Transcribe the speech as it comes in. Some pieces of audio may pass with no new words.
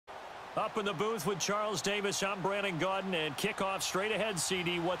Up in the booth with Charles Davis, I'm Brandon Gaudin, and kickoff straight ahead,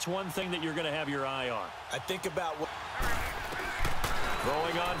 CD. What's one thing that you're going to have your eye on? I think about what...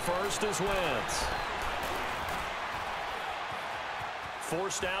 Throwing on first is Wentz.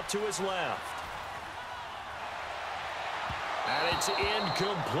 Forced out to his left. And it's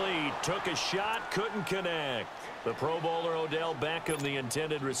incomplete. Took a shot, couldn't connect. The Pro Bowler Odell Beckham, the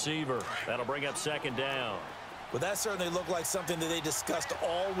intended receiver. That'll bring up second down. Well, that certainly looked like something that they discussed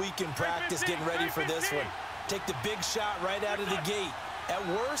all week in practice, getting ready for this one. Take the big shot right out of the gate. At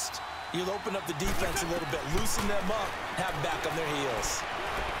worst, you'll open up the defense a little bit, loosen them up, have them back on their heels.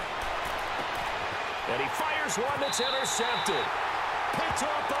 And he fires one that's intercepted. Picked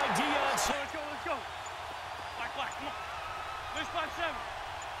off by Encites. Let's go. Black, come on. Loose by 7.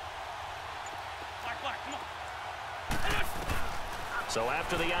 Black, come on. So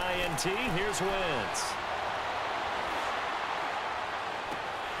after the INT, here's Wentz.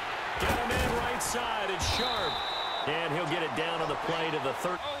 Got him in right side. It's sharp. And he'll get it down on the play to the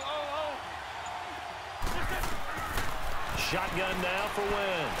third. Shotgun now for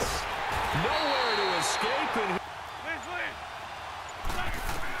Wentz. Nowhere to escape. And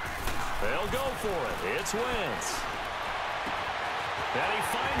they'll go for it. It's Wentz. And he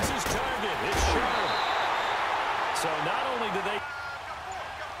finds his target. It's sharp. So not only do they...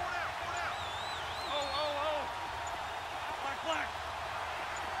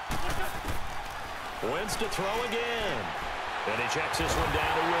 Wentz to throw again. And he checks this one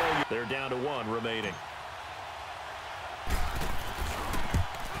down to Williams. They're down to 1 remaining.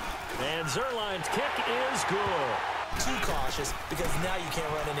 And Zerline's kick is good. Too cautious because now you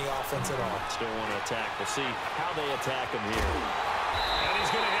can't run any offense at all. Still want to attack. We'll see how they attack him here. And he's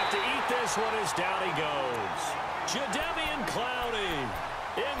going to have to eat this one as down he goes. Jadeveon Clowney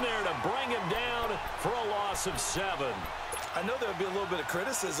in there to bring him down for a loss of 7. I know there'll be a little bit of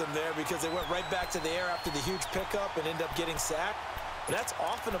criticism there because they went right back to the air after the huge pickup and end up getting sacked. That's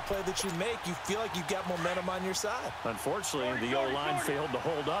often a play that you make. You feel like you've got momentum on your side. Unfortunately, the O-line failed to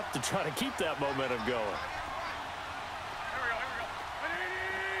hold up to try to keep that momentum going. Here we go.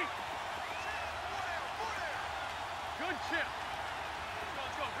 Good chip.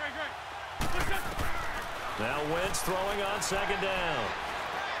 Let's go. Great. Now Wentz throwing on second down.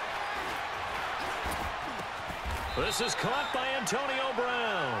 This is caught by Antonio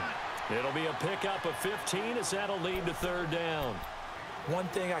Brown. It'll be a pickup of 15 as that'll lead to third down. One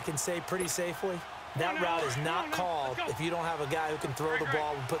thing I can say pretty safely, that route is not called if you don't have a guy who can throw the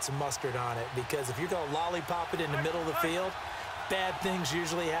ball and put some mustard on it. Because if you're going to lollipop it in the middle of the field, bad things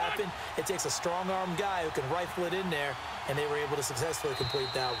usually happen. It takes a strong-armed guy who can rifle it in there, and they were able to successfully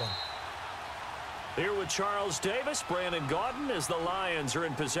complete that one. Here with Charles Davis, Brandon Gaudin, as the Lions are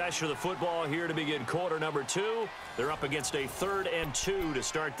in possession of the football here to begin quarter number 2. They're up against a 3rd and 2 to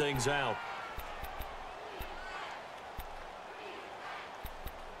start things out.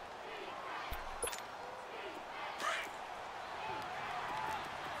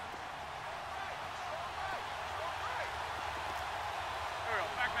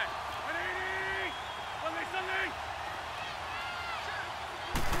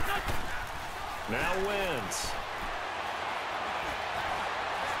 Now Wentz.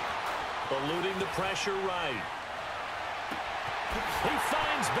 Eluding the pressure right. He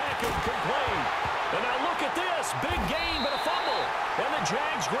finds Beckham complete. And now look at this. Big gain, but a fumble. And the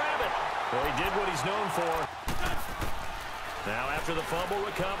Jags grab it. Well, he did what he's known for. Now after the fumble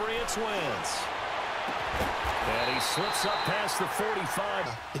recovery, it's Wentz. And he slips up past the 45.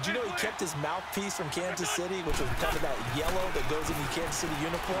 Did you know he kept his mouthpiece from Kansas City, which was kind of that yellow that goes in the Kansas City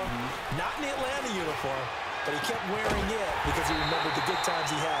uniform? Not in the Atlanta uniform, but he kept wearing it because he remembered the good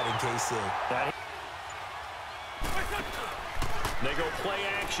times he had in KC. They go play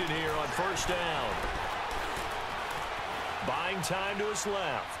action here on first down. Buying time to his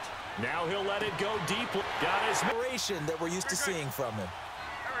left. Now he'll let it go deep. Got his admiration that we're used to seeing from him.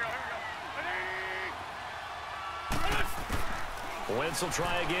 Wentz will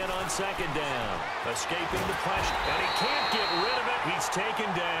try again on second down. Escaping the pressure. And he can't get rid of it. He's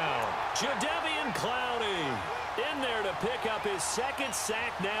taken down. Jadeveon Clowney in there to pick up his 2nd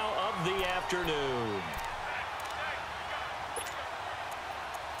sack now of the afternoon.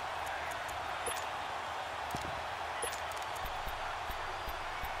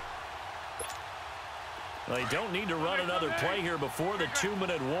 They don't need to run another play here before the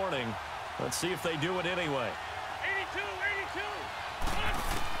 2-minute warning. Let's see if they do it anyway.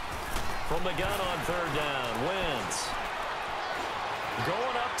 From the gun on third down, Wentz.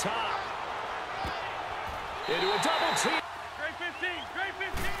 Going up top. Into a double team. Great 15, great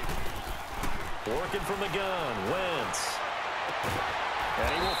 15. Working from the gun, Wentz.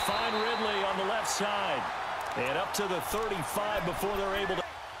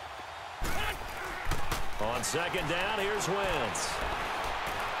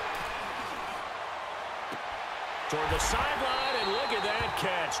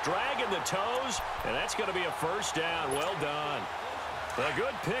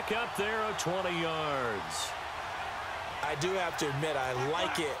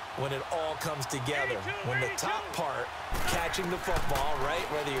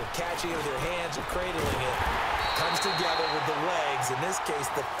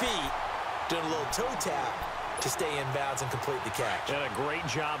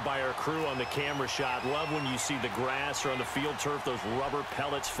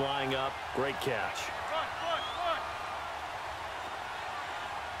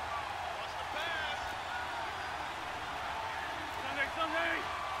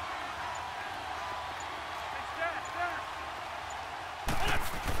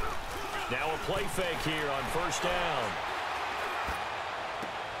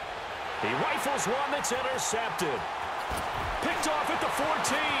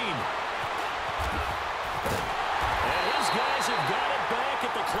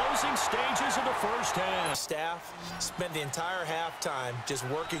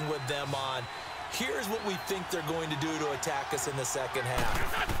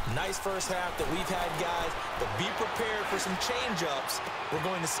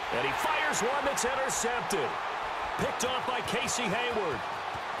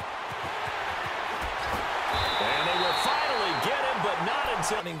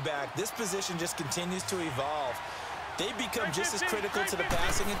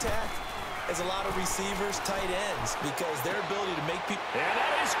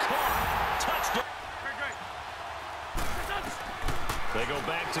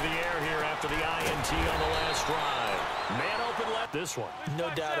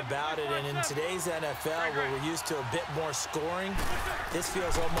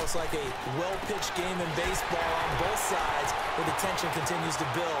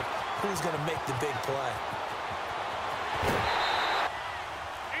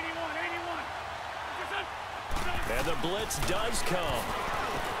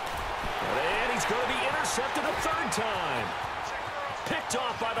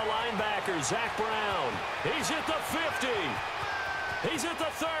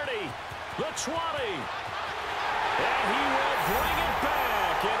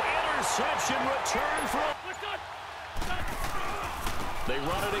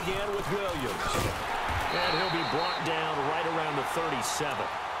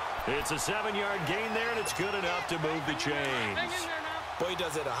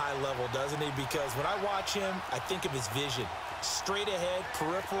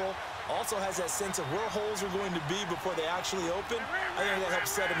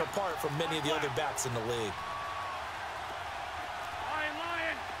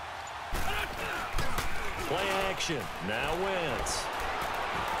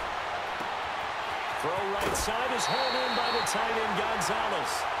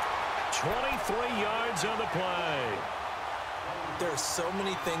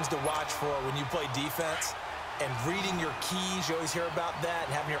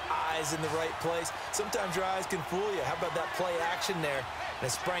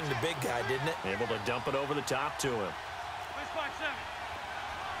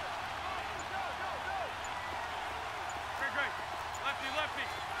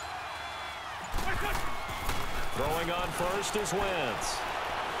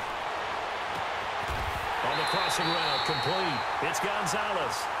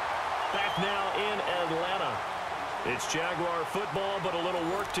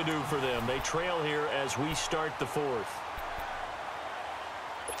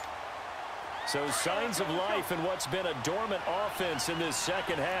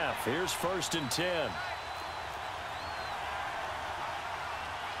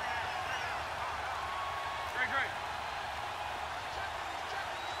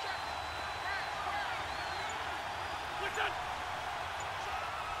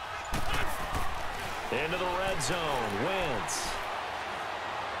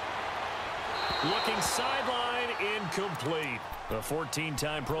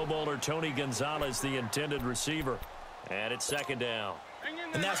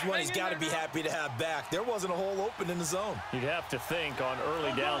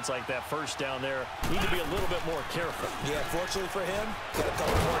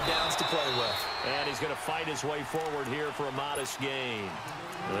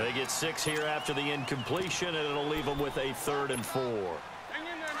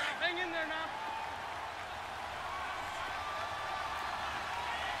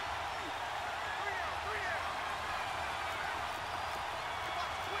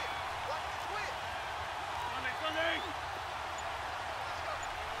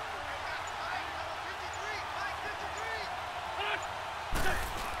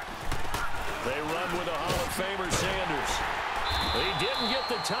 They run with a Hall of Famer, Sanders. He didn't get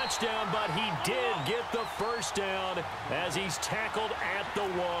the touchdown, but he did get the first down as he's tackled at the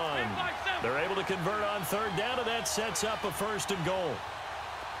 1. They're able to convert on third down, and that sets up a first and goal.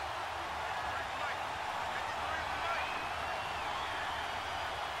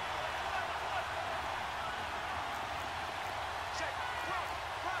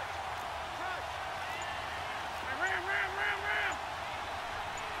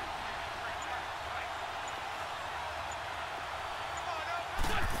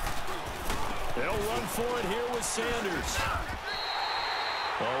 They'll run for it here with Sanders.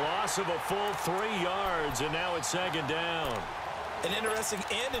 A loss of a full 3 yards, and now it's second down. An interesting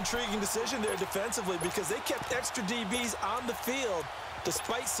and intriguing decision there defensively because they kept extra DBs on the field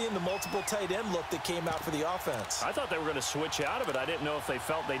despite seeing the multiple tight end look that came out for the offense. I thought they were going to switch out of it. I didn't know if they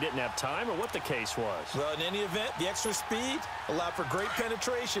felt they didn't have time or what the case was. Well, in any event, the extra speed allowed for great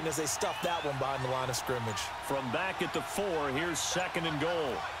penetration as they stuffed that one behind the line of scrimmage. From back at the 4, here's second and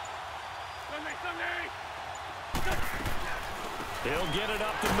goal. He'll get it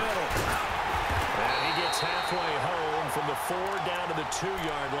up the middle. And he gets halfway home from the 4 down to the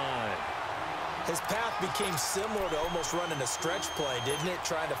 2-yard line. His path became similar to almost running a stretch play, didn't it?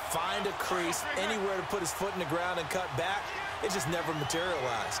 Trying to find a crease, anywhere to put his foot in the ground and cut back. It just never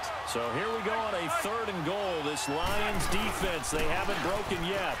materialized. So here we go on a third and goal. This Lions defense, they haven't broken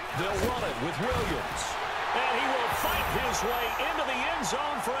yet. They'll run it with Williams. And he will fight his way into the end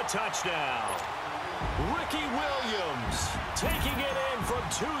zone for a touchdown. Ricky Williams taking it in from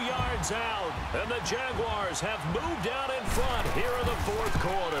 2 yards out. And the Jaguars have moved out in front here in the fourth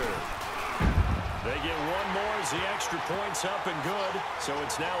quarter. They get one more as the extra point's up and good. So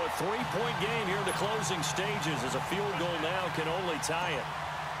it's now a 3-point game here in the closing stages as a field goal now can only tie it.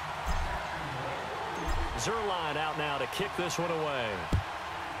 Zuerlein out now to kick this one away.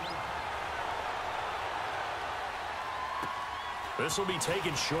 This will be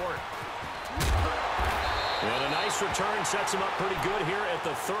taken short. And a nice return sets him up pretty good here at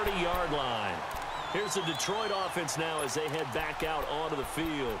the 30-yard line. Here's the Detroit offense now as they head back out onto the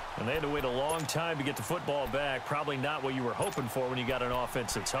field. And they had to wait a long time to get the football back. Probably not what you were hoping for when you got an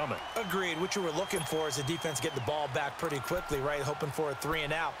offense that's humming. Agreed. What you were looking for is the defense getting the ball back pretty quickly, right? Hoping for a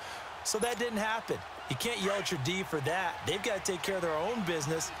 3-and-out. So that didn't happen. You can't yell at your D for that. They've got to take care of their own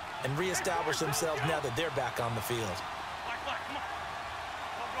business and reestablish themselves now that they're back on the field.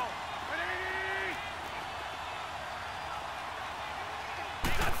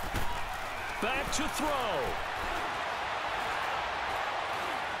 Back to throw.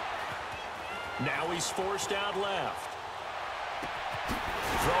 Now he's forced out left.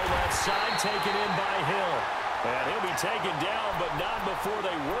 Throw left side taken in by Hill. And he'll be taken down, but not before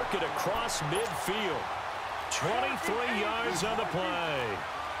they work it across midfield. 23 yards on the play.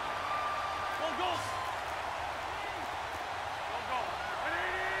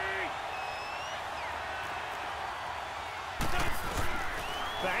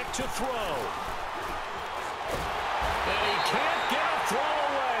 Back to throw. And he can't get a throw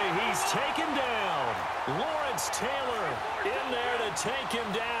away. He's taken down. Lawrence Taylor in there to take him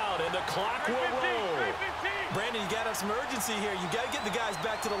down, and the clock will roll. Brandon, you got to have some urgency here. You got to get the guys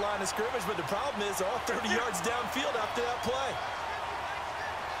back to the line of scrimmage, but the problem is all 30 yards downfield after that play.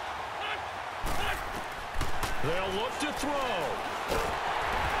 They'll look to throw.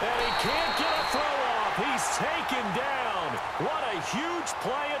 And he can't get a throw off. He's taken down. What a huge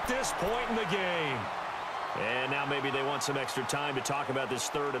play at this point in the game. And now maybe they want some extra time to talk about this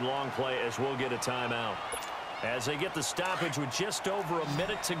third and long play as we'll get a timeout. As they get the stoppage with just over a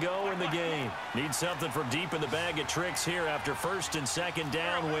minute to go in the game. Need something from deep in the bag of tricks here after first and second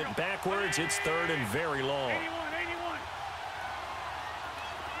down went backwards. It's third and very long. 81,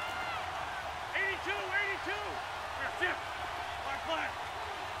 82, 82. Shift. Black.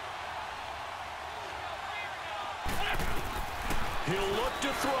 He'll look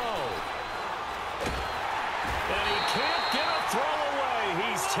to throw. And he can't get a throw away.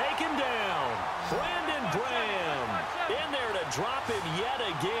 He's taken down. Brandon Graham in there to drop him yet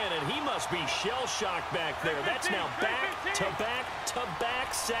again, and he must be shell-shocked back there. That's now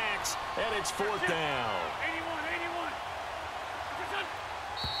back-to-back sacks, and it's fourth down.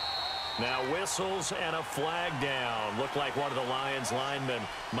 81. Now whistles and a flag down. Looked like one of the Lions linemen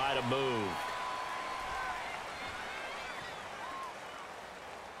might have moved.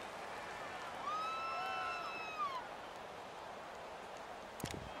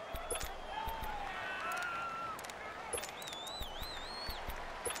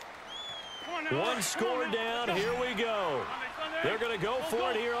 One score down. Here we go. They're going to go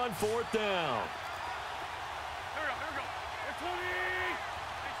for it here on fourth down. Here we go. 20.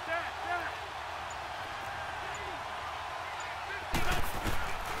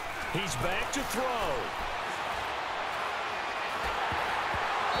 He's back to throw.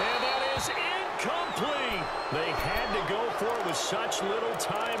 And that is incomplete. They had to go for it with such little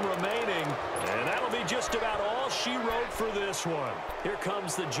time remaining. And that'll be just about all she wrote for this one. Here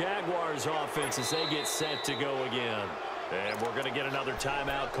comes the Jaguars offense as they get set to go again. And we're going to get another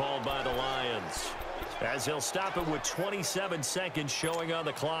timeout called by the Lions, as they'll stop it with 27 seconds showing on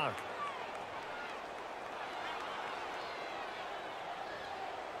the clock.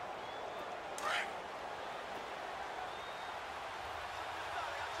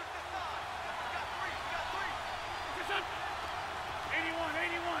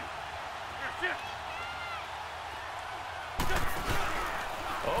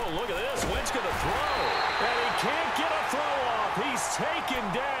 Oh, look at this. Wentz going to throw. And he can't get a throw off. He's taken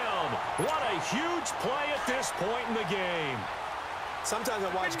down. What a huge play at this point in the game. Sometimes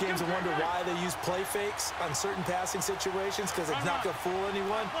I watch games and wonder why they use play fakes on certain passing situations because it's not going to fool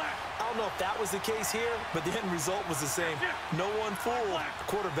anyone. I don't know if that was the case here, but the end result was the same. No one fooled. The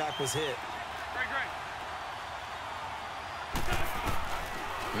quarterback was hit.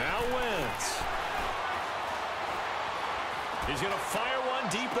 Now Wentz. He's going to fire one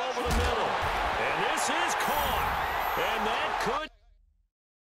deep over the middle. And this is caught. And that could